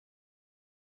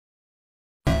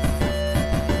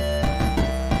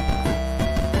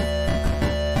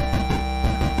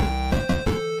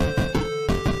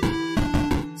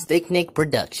Picnic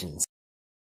Productions.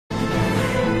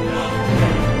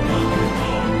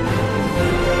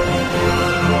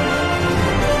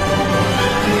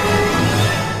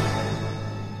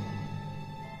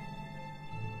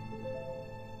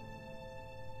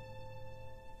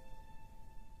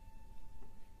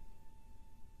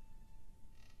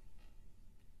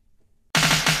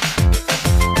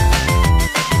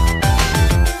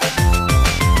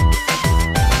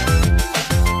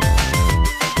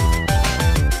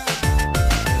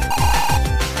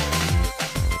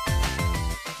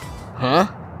 Huh?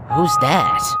 Who's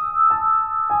that?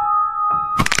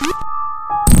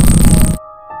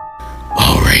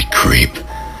 Alright, creep.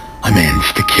 I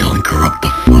managed to kill and corrupt the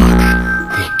fox,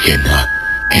 the echidna,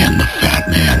 and the fat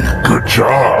man. Good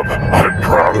job. I'm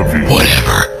proud of you.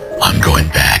 Whatever. I'm going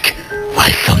back. I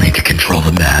still need to control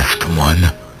the masked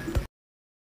one.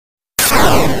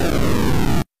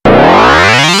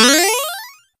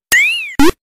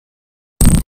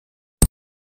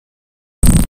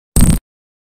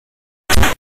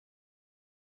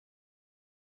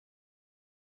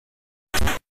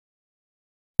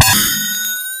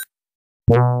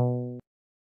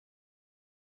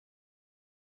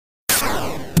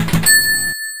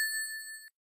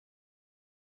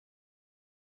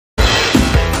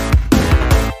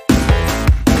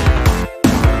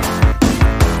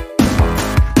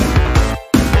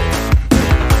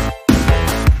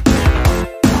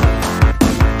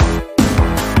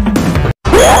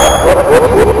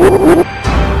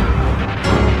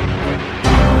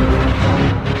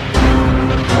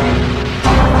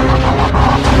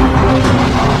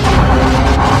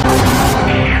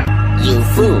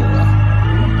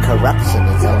 Corruption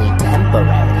is only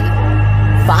temporary.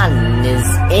 Fun is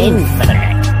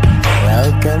infinite.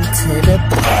 Welcome to the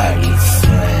party,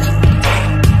 friend.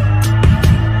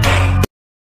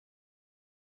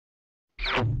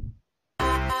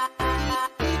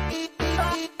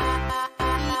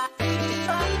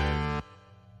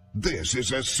 This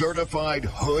is a certified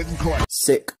hood class.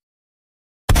 Sick.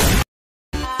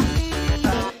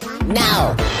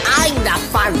 No, I'm the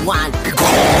fun one.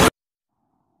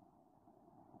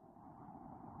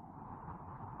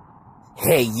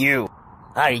 Hey, you!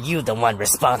 Are you the one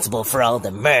responsible for all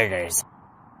the murders?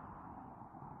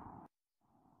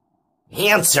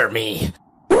 Answer me!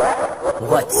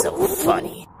 What's so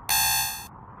funny?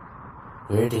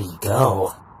 Where did he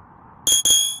go?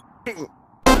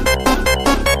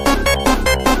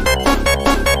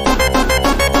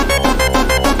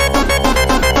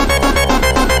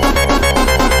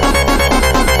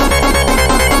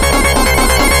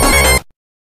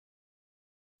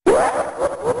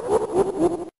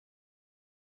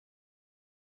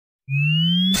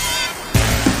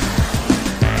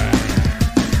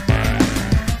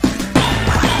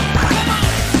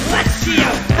 Let's see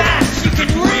how fast you can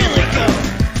really go!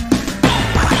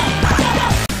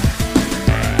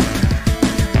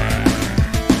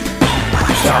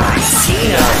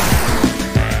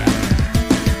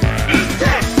 Eat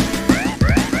this!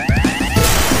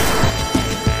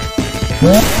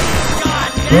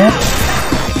 God damn!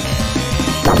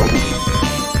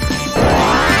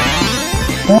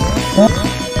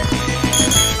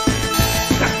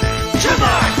 Come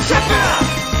on, check it out!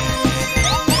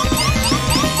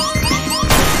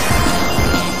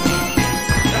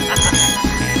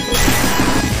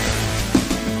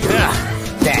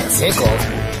 That tickled.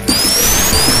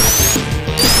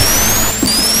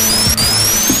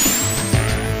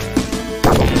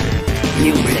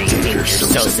 You may think you're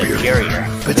so superior,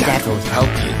 but that won't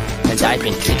help you, and I've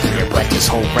been kicking your butt this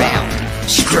whole round.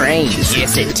 Strange,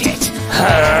 isn't it?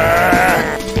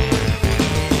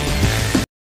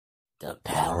 The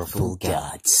powerful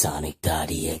god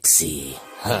Sonic.exe.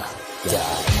 Huh,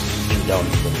 God, you don't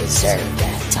even deserve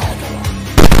that title.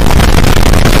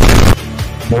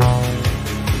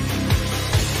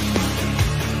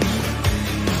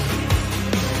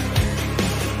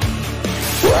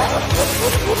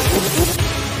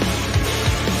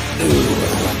 Ooh, I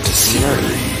want to see her.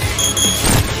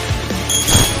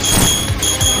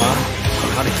 Huh?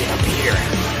 How to get up here?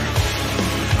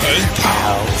 Hey,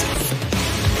 pals.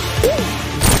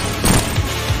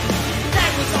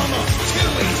 That was almost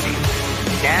too easy!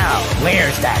 Now,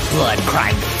 where's that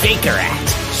blood-crying faker at?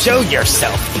 Show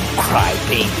yourself, you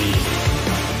crybaby.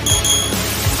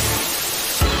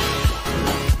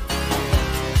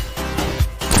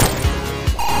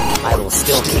 I will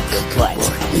still kick your butt,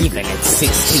 even at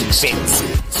 16 bits.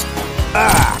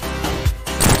 Ah!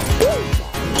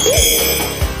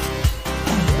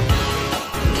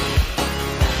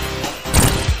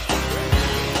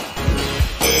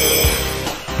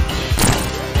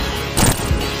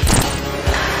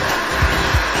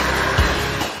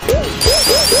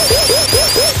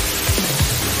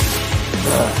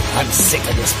 I'm sick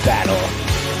of this battle.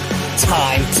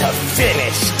 Time to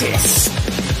finish this.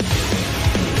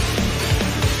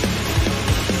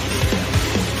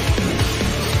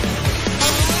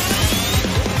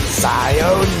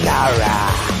 Sayonara.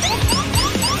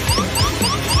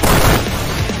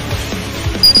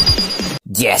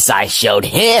 Guess I showed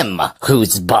him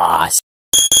who's boss.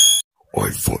 I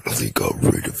finally got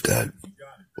rid of that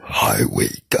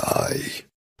highway guy.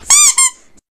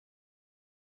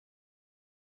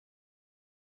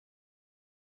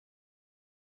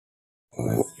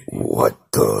 What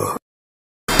the?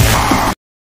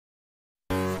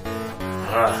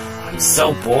 I'm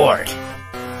so bored.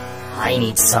 I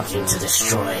need something to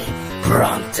destroy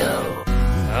pronto.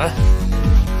 Huh?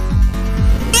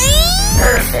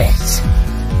 Perfect.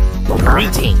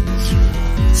 Greetings,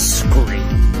 you scream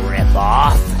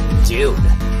ripoff. Dude,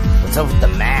 what's up with the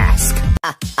mask?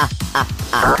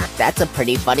 That's a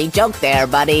pretty funny joke there,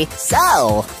 buddy.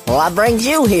 So, what brings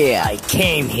you here? I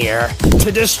came here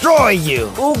to destroy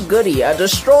you. Ooh, goody, a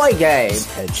destroy game.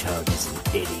 Hedgehog is an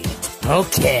idiot.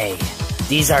 Okay,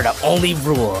 these are the only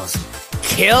rules.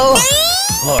 Kill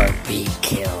or be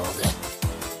killed.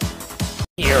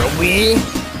 Here we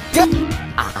go.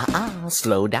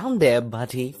 Slow down there,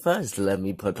 buddy. First, let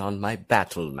me put on my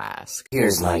battle mask.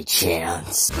 Here's my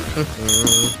chance.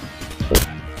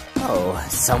 Oh,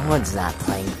 someone's not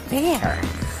playing fair.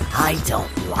 I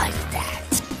don't like that.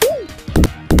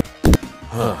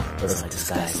 Looks like this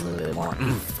guy's a little bit more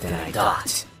Than I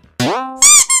thought.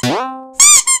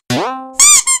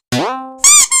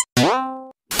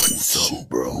 So,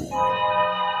 bro.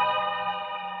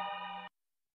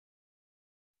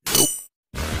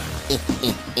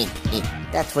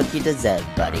 That's what you deserve,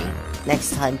 buddy.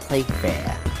 Next time, play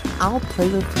fair. I'll play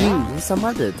with you some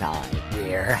other time.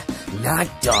 We're not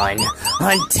done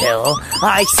until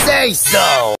I say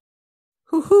so!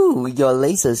 Hoo-hoo, your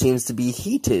laser seems to be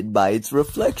heated by its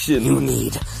reflection. You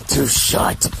need to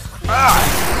shut Ouch.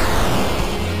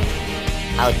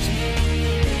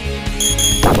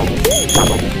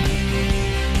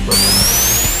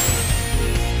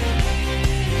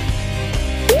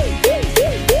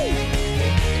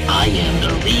 I am the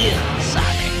real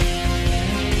Sonic.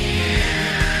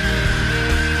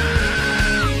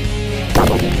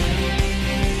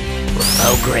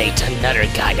 Oh great, another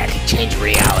guy that can change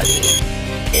reality.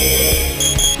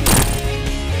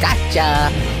 Gotcha!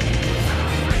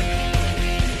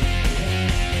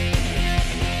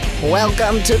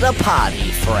 Welcome to the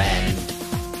party, friend.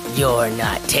 You're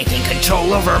not taking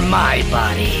control over my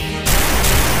body.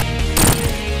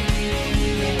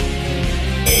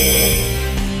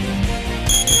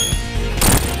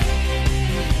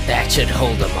 That should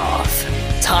hold him off.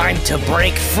 Time to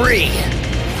break free.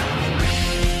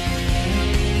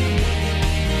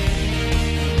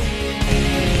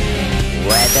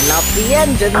 Revving up the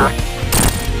engine.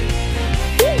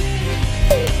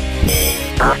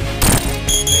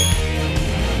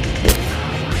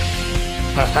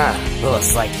 Haha,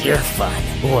 looks like your fun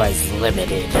was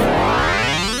limited.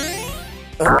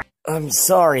 I'm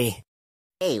sorry.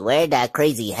 Hey, where'd that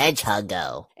crazy hedgehog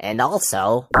go? And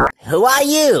also, who are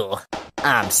you?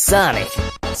 I'm Sonic,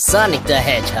 Sonic the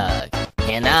Hedgehog,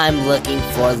 and I'm looking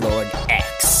for Lord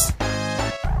X.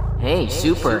 Hey,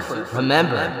 Super,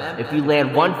 remember, if you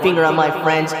land one finger on my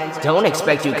friends, don't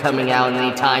expect you coming out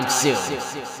anytime soon.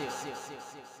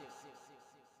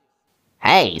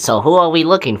 Hey, so who are we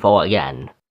looking for again?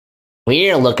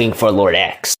 We're looking for Lord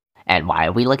X. And why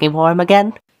are we looking for him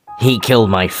again? He killed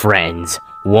my friends,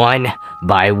 one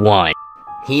by one.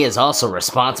 He is also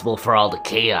responsible for all the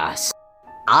chaos.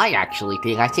 I actually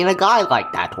think I seen a guy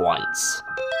like that once.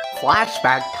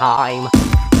 Flashback time.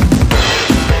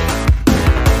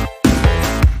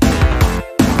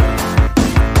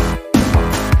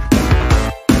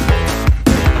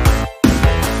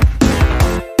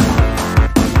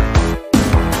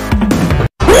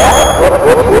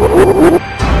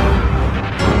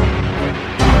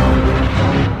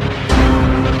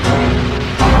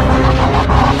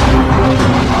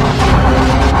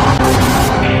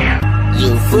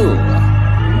 You fool.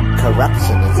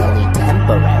 Corruption is only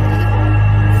temporary.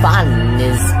 Fun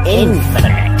is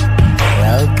infinite.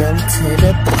 Welcome to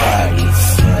the party,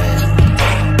 friend.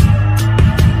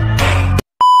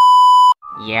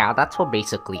 Yeah, that's what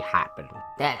basically happened.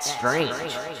 That's strange.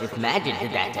 If Magin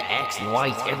did that to X, and why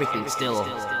is everything still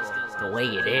the way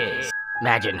it is?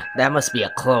 Magin, that must be a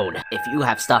clone. If you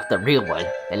have stopped the real one,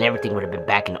 then everything would have been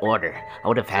back in order. I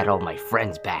would have had all my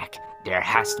friends back. There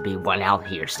has to be one out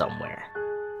here somewhere.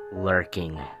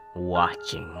 Lurking,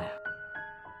 watching.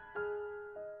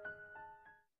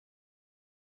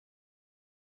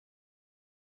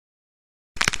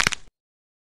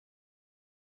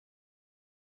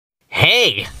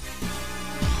 Hey!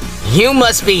 You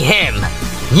must be him!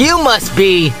 You must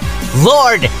be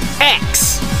Lord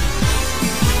X!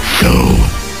 So,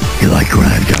 you like when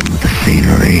I'm done with the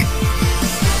scenery?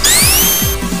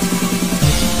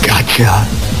 Gotcha.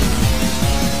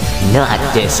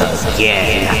 Not this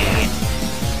again.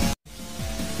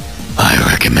 I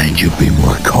recommend you be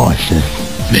more cautious.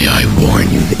 May I warn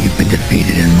you that you've been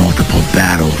defeated in multiple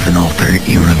battles in alternate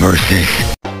universes.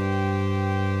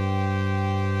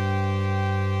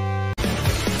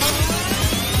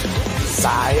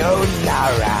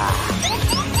 Sayonara.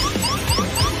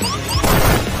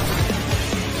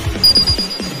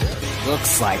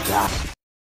 Looks like that.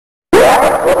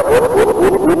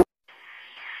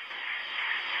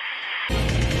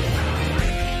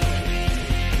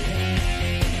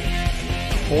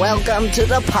 Welcome to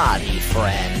the party,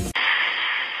 friend.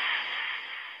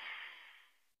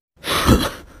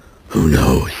 Who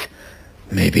knows?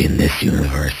 Maybe in this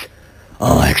universe,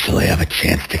 I'll actually have a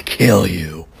chance to kill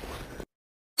you.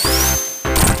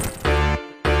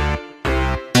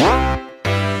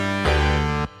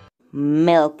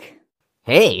 Milk.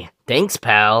 Hey, thanks,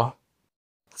 pal.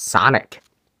 Sonic,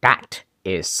 that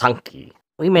is Sunky.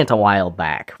 We met a while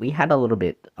back. We had a little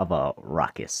bit of a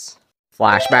ruckus.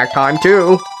 Flashback time,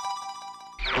 too.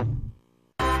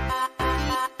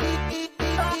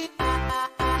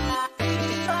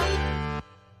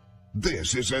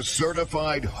 This is a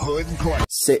certified hood class.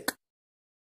 Sick.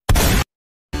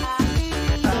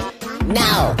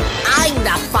 No, I'm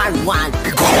the fun one.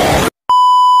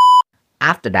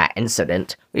 After that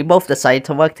incident, we both decided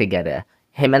to work together,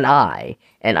 him and I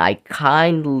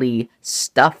kindly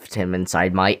stuffed him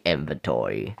inside my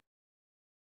inventory.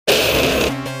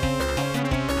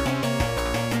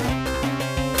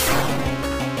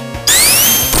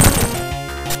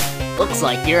 Looks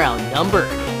like you're outnumbered.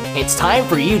 It's time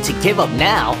for you to give up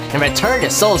now and return the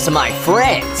souls to my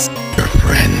friends. Your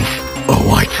friends?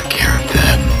 Oh, I took care of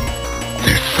them.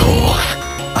 Their souls,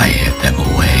 I hid them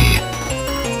away.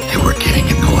 They were getting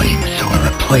annoying, so I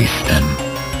replaced them.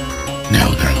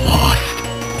 Now they're lost,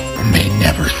 and may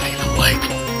never see the light.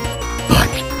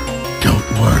 But, don't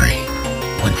worry.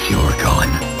 Once you're gone,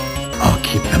 I'll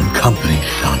keep them company,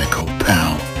 Sonic, oh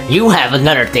pal. You have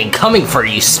another thing coming for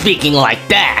you speaking like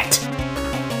that!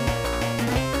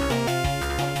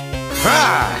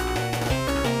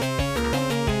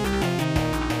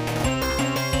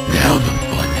 Now the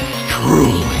fun has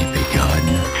truly begun.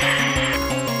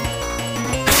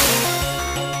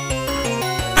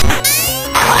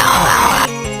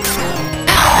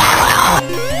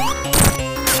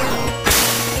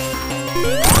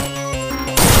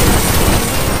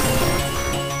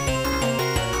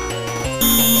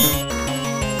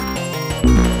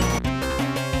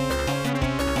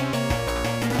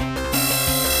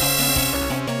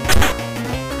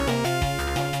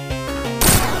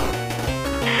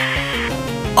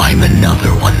 I'm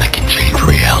another one that can change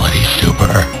reality,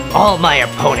 Super. All my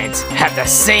opponents have the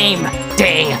same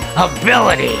dang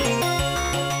ability!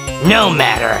 No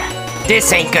matter,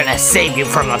 this ain't gonna save you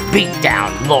from a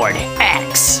beatdown, Lord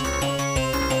X!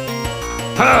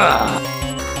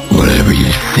 Whatever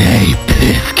you say,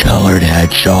 piss-colored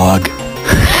hedgehog.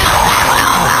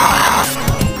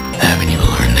 Having you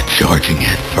learn that charging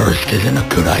head first isn't a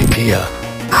good idea.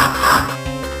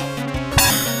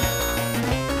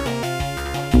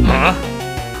 Huh?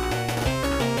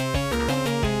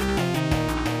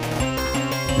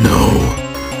 No.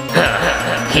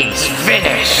 He's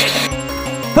finished!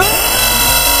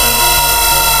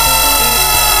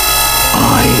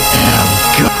 I am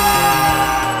God.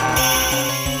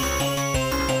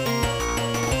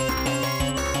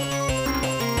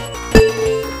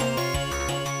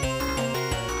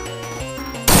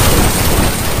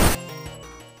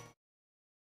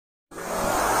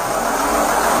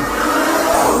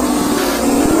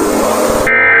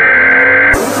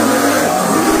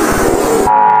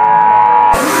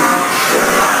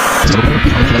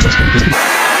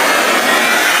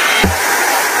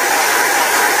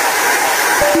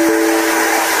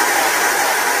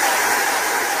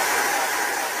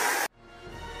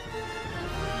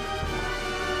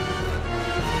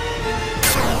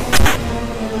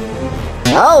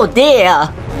 Oh dear!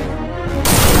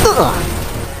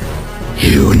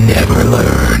 You never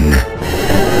learn.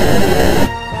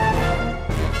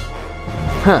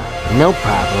 Huh, no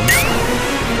problem.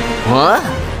 What?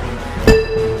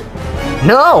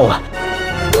 No!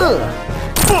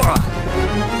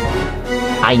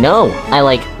 I know, I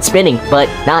like spinning, but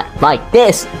not like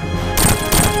this.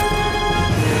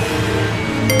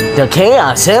 The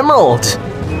Chaos Emerald!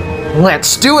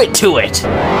 Let's do it to it!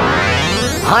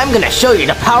 I'm gonna show you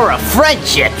the power of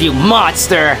friendship, you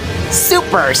monster!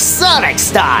 Super Sonic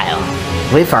style!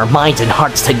 With our minds and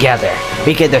hearts together,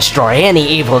 we can destroy any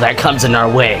evil that comes in our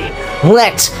way.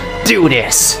 Let's do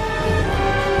this!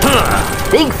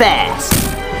 Think fast!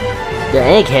 The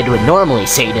Egghead would normally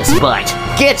say this, but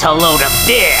get a load of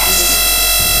this!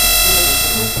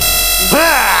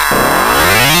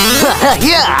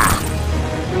 Yeah!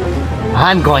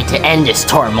 I'm going to end this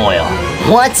turmoil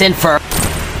once and for...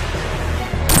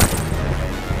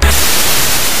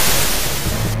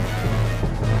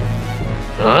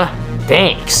 Huh?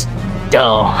 Thanks.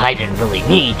 Though I didn't really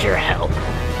need your help.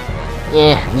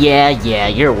 Yeah,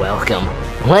 you're welcome.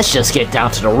 Let's just get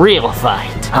down to the real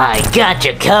fight. I got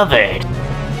you covered.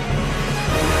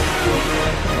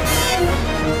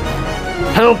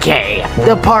 Okay,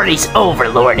 the party's over,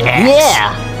 Lord X.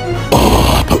 Yeah!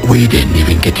 Oh, but we didn't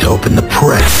even get to open the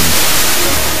present.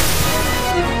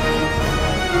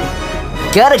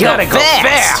 Gotta go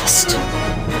fast!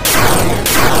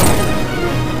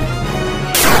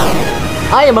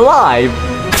 I am alive!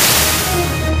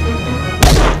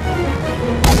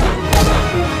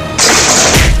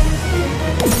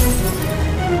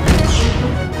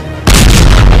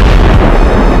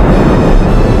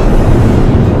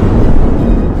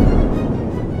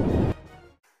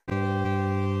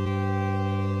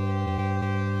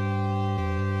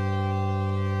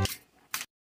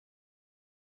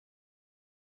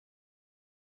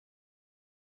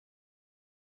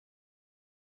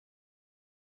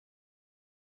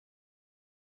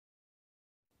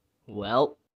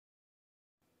 Well,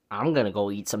 I'm gonna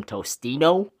go eat some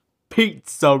Tostino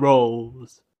pizza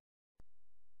rolls.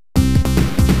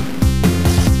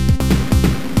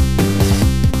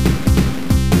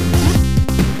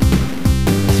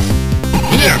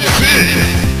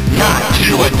 Not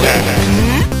you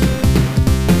again.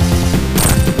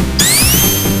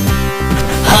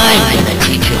 I'm gonna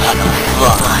teach you how to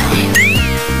fly.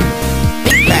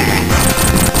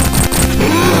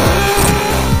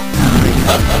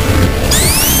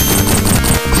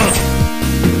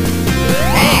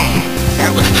 That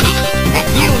was you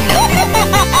know.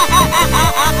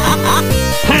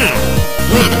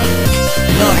 Wait,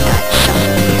 you're not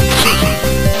something.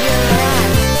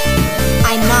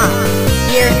 I'm not.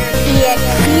 Your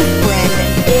EXE friend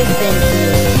isn't you.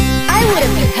 I would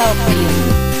have helped you,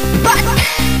 but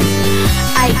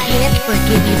I can't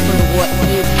forgive you for what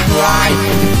you tried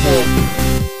to do.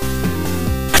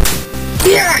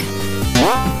 Yeah.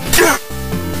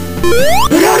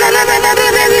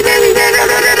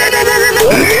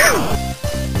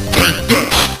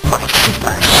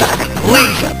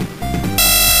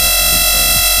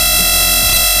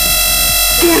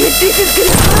 Damn it, this is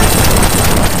gonna hurt.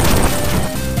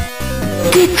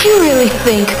 Did you really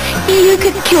think you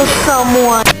could kill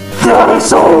someone?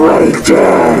 That's already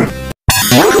dead.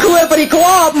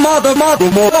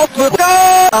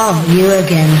 Oh, you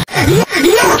again. You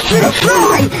should have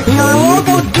tried, you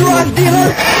local drug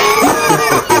dealer.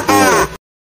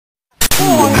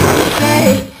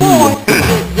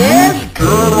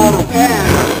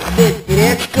 It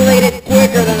escalated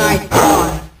quicker than I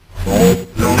thought. Quicker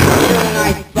than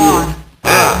I thought.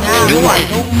 Now, don't mind.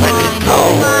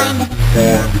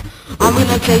 I'm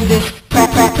gonna take this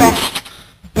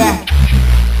back.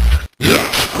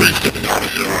 Yes, please get me out of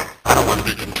here. I don't want to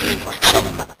be contained by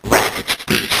some rabbit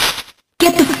beast.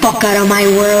 Get the fuck out of my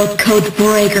world, code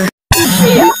breaker.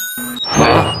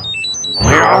 Huh?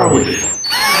 Where are we?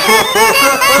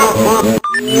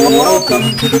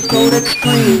 Welcome to the Codex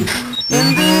Screens.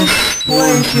 In this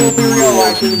place you'll be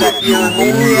realizing that your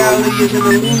whole reality is an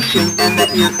illusion and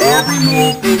that your every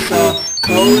move is a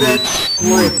Codex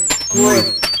script.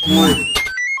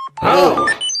 Oh,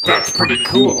 that's pretty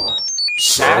cool.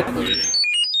 Sadly,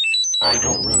 I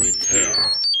don't really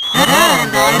care.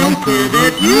 And I don't care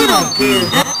that you don't care.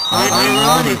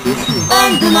 Ironic,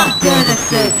 I'm not gonna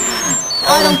say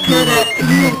I don't care that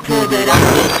you don't care that I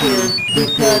don't care,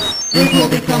 because this will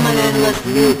become an endless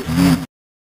loop.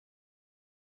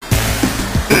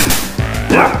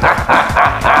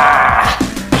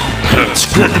 It's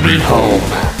good to be home.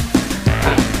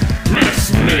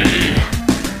 Miss me.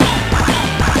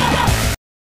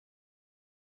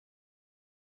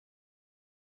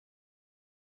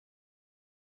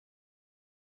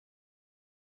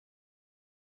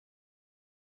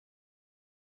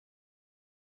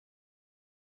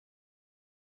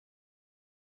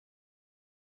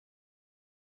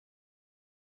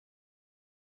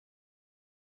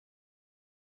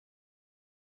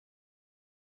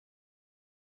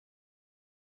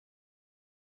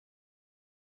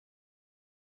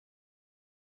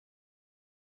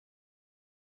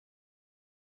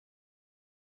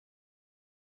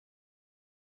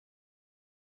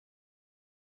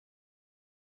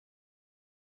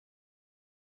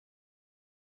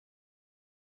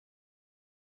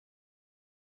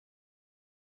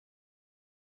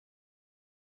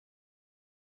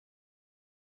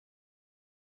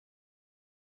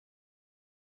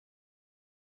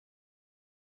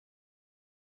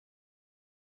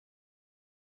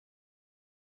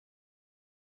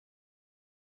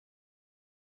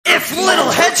 If little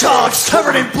hedgehogs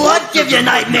covered in blood give you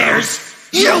nightmares,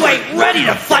 you ain't ready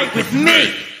to fight with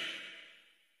me!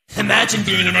 Imagine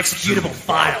being an executable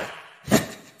file.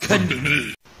 Couldn't be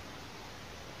me.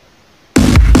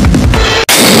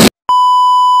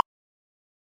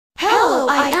 Hello,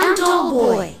 I am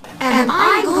Dollboy, and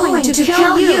I'm going to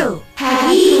kill you!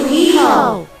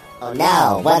 Hee-hee-ho! Oh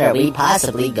no, what are we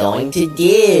possibly going to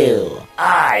do?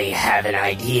 I have an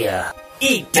idea.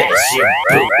 Eat this, you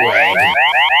bootleg!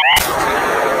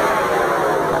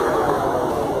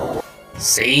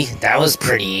 See? That was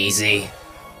pretty easy.